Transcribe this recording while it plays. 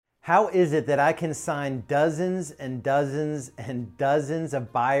How is it that I can sign dozens and dozens and dozens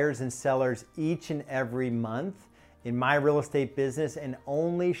of buyers and sellers each and every month in my real estate business and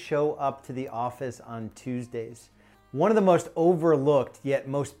only show up to the office on Tuesdays? One of the most overlooked yet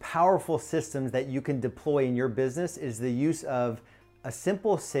most powerful systems that you can deploy in your business is the use of a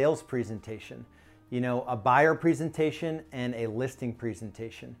simple sales presentation. A buyer presentation and a listing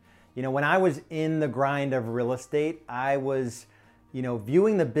presentation. When I was in the grind of real estate, I was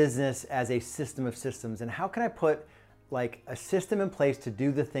viewing the business as a system of systems, and how can I put like a system in place to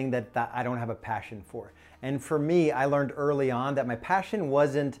do the thing that I don't have a passion for. And for me, I learned early on that my passion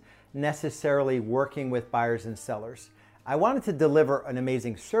wasn't necessarily working with buyers and sellers. I wanted to deliver an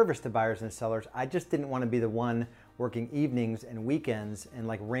amazing service to buyers and sellers. I just didn't want to be the one working evenings and weekends and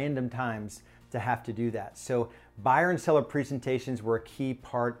like random times to have to do that. So buyer and seller presentations were a key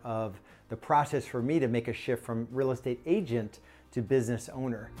part of the process for me to make a shift from real estate agent to business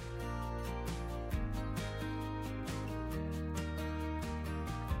owner.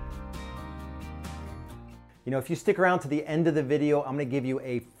 If you stick around to the end of the video, I'm gonna give you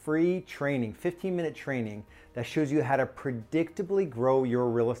a free training, 15-minute training that shows you how to predictably grow your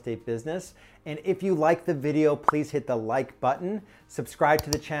real estate business. And if you like the video, please hit the like button, subscribe to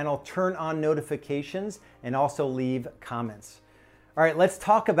the channel, turn on notifications, and also leave comments. All right, let's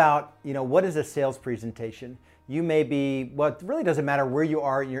talk about, what is a sales presentation? You may be, well, it really doesn't matter where you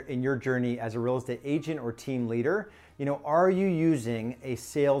are in your journey as a real estate agent or team leader. Are you using a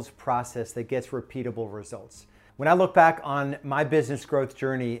sales process that gets repeatable results? When I look back on my business growth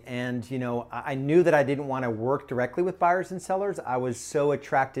journey and, I knew that I didn't want to work directly with buyers and sellers. I was so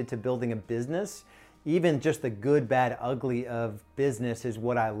attracted to building a business. Even just the good, bad, ugly of business is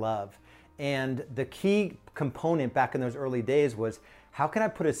what I love. And the key component back in those early days was, how can I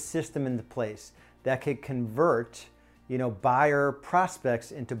put a system into place that could convert, buyer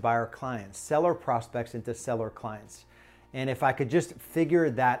prospects into buyer clients, seller prospects into seller clients? And if I could just figure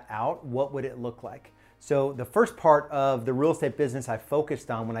that out, what would it look like? So the first part of the real estate business I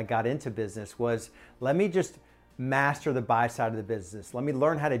focused on when I got into business was, let me just master the buy side of the business. Let me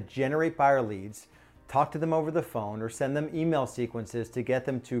learn how to generate buyer leads, talk to them over the phone, or send them email sequences to get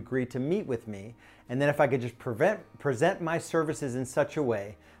them to agree to meet with me. And then if I could just present my services in such a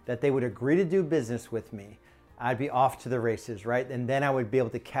way that they would agree to do business with me, I'd be off to the races, right? And then I would be able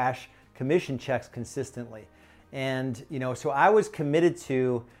to cash commission checks consistently. And, so I was committed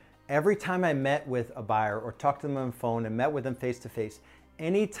to, every time I met with a buyer or talked to them on the phone and met with them face to face,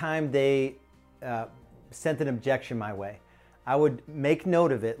 anytime they sent an objection my way, I would make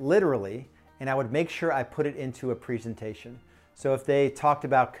note of it literally, and I would make sure I put it into a presentation. So if they talked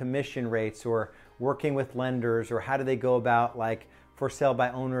about commission rates or working with lenders or how do they go about like for sale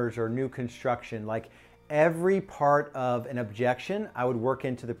by owners or new construction, like every part of an objection, I would work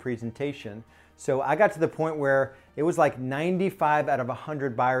into the presentation. So I got to the point where it was like 95 out of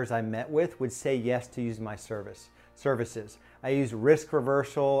 100 buyers I met with would say yes to use my services. I use risk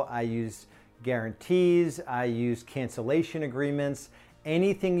reversal, I use guarantees, I use cancellation agreements,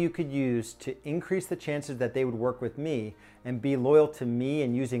 anything you could use to increase the chances that they would work with me and be loyal to me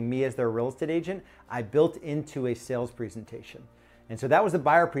and using me as their real estate agent, I built into a sales presentation. And so that was the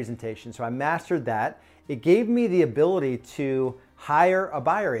buyer presentation. So I mastered that. It gave me the ability to hire a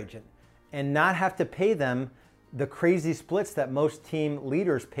buyer agent and not have to pay them the crazy splits that most team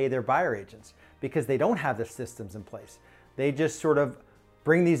leaders pay their buyer agents because they don't have the systems in place. They just sort of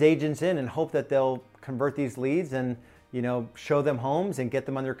bring these agents in and hope that they'll convert these leads and show them homes and get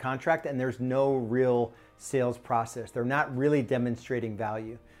them under contract, and there's no real sales process. They're not really demonstrating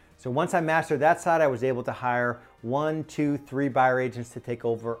value. So once I mastered that side, I was able to hire 1, 2, 3 buyer agents to take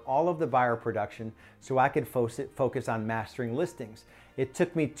over all of the buyer production so I could focus on mastering listings. It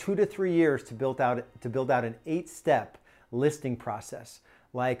took me 2 to 3 years to build out an 8-step listing process,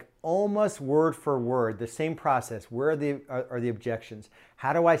 like almost word for word, the same process. Where are the objections?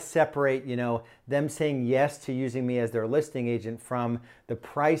 How do I separate, them saying yes to using me as their listing agent from the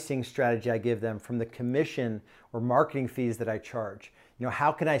pricing strategy I give them, from the commission or marketing fees that I charge?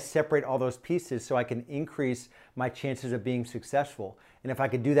 How can I separate all those pieces so I can increase my chances of being successful? And if I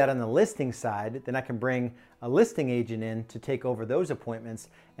could do that on the listing side, then I can bring a listing agent in to take over those appointments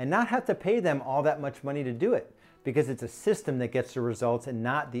and not have to pay them all that much money to do it, because it's a system that gets the results and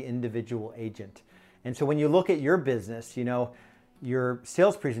not the individual agent. And so when you look at your business, your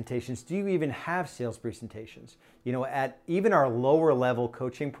sales presentations, do you even have sales presentations? At even our lower level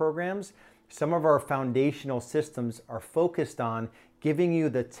coaching programs, some of our foundational systems are focused on giving you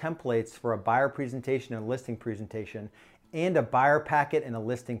the templates for a buyer presentation and listing presentation and a buyer packet and a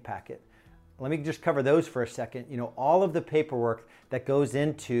listing packet. let me just cover those for a second. You know, all of the paperwork that goes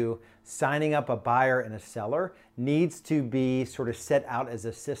into signing up a buyer and a seller needs to be sort of set out as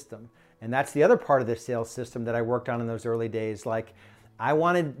a system. And that's the other part of the sales system that I worked on in those early days. Like, I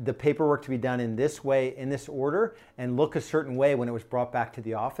wanted the paperwork to be done in this way, in this order, and look a certain way when it was brought back to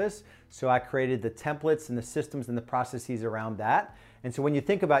the office. So I created the templates and the systems and the processes around that. And so when you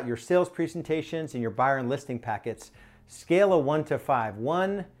think about your sales presentations and your buyer and listing packets, scale of 1 to 5.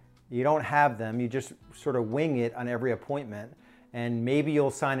 1, you don't have them, you just sort of wing it on every appointment. And maybe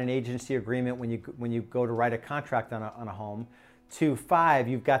you'll sign an agency agreement when you go to write a contract on a home. To 5,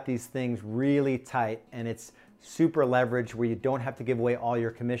 you've got these things really tight, and it's super leverage where you don't have to give away all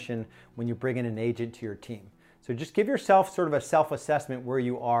your commission when you bring in an agent to your team. So just give yourself sort of a self-assessment where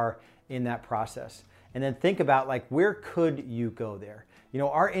you are in that process. And then think about, like, where could you go there? You know,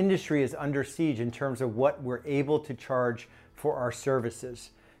 our industry is under siege in terms of what we're able to charge for our services.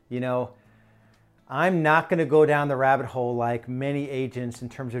 You know, I'm not going to go down the rabbit hole like many agents in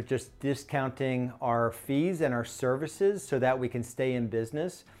terms of just discounting our fees and our services so that we can stay in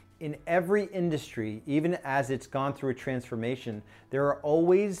business. In every industry, even as it's gone through a transformation, there are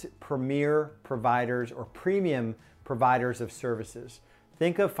always premier providers or premium providers of services.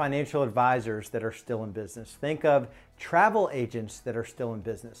 Think of financial advisors that are still in business. Think of travel agents that are still in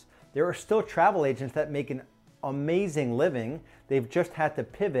business. There are still travel agents that make an amazing living. They've just had to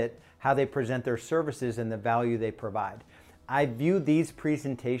pivot how they present their services and the value they provide. I view these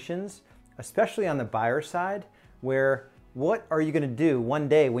presentations, especially on the buyer side, where what are you going to do one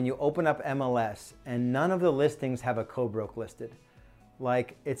day when you open up MLS and none of the listings have a co-broke listed?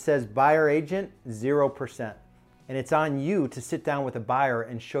 Like, it says buyer agent 0%. And it's on you to sit down with a buyer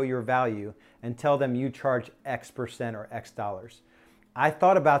and show your value and tell them you charge X% or X dollars. I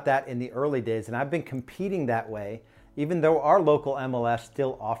thought about that in the early days, and I've been competing that way. Even though our local MLS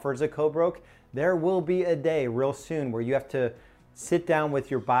still offers a co-broke, there will be a day real soon where you have to sit down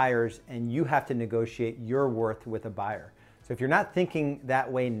with your buyers and you have to negotiate your worth with a buyer. So if you're not thinking that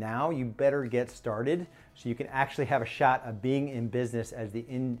way now, you better get started so you can actually have a shot of being in business as the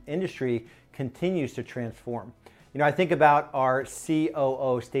industry continues to transform. You know, I think about our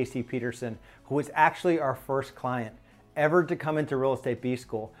COO, Stacy Peterson, who was actually our first client ever to come into Real Estate B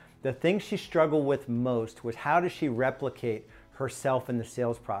School. The thing she struggled with most was how does she replicate herself in the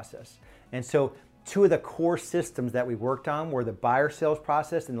sales process? And so 2 of the core systems that we worked on were the buyer sales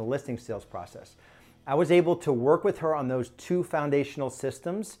process and the listing sales process. I was able to work with her on those 2 foundational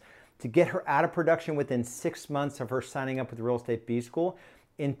systems to get her out of production within 6 months of her signing up with Real Estate B School.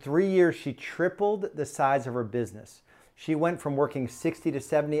 In 3 years, she tripled the size of her business. She went from working 60 to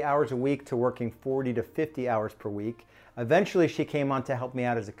 70 hours a week to working 40 to 50 hours per week. Eventually, she came on to help me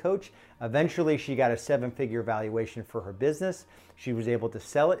out as a coach. Eventually, she got a 7-figure valuation for her business. She was able to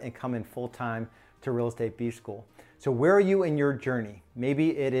sell it and come in full-time to Real Estate B School. So where are you in your journey?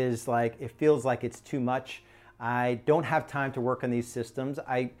 Maybe it is like, it feels like it's too much. I don't have time to work on these systems.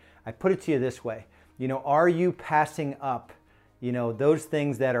 I put it to you this way. You know, are you passing up, you know, those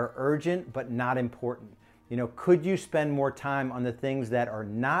things that are urgent but not important? You know, could you spend more time on the things that are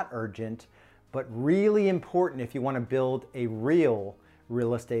not urgent but really important if you want to build a real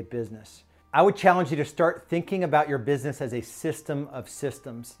estate business? I would challenge you to start thinking about your business as a system of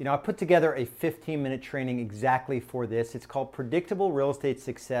systems. You know, I put together a 15-minute training exactly for this. It's called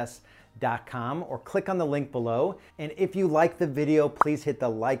PredictableRealEstateSuccess.com, or click on the link below. And if you like the video, please hit the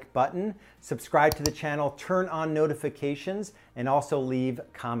like button, subscribe to the channel, turn on notifications, and also leave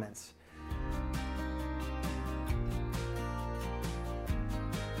comments.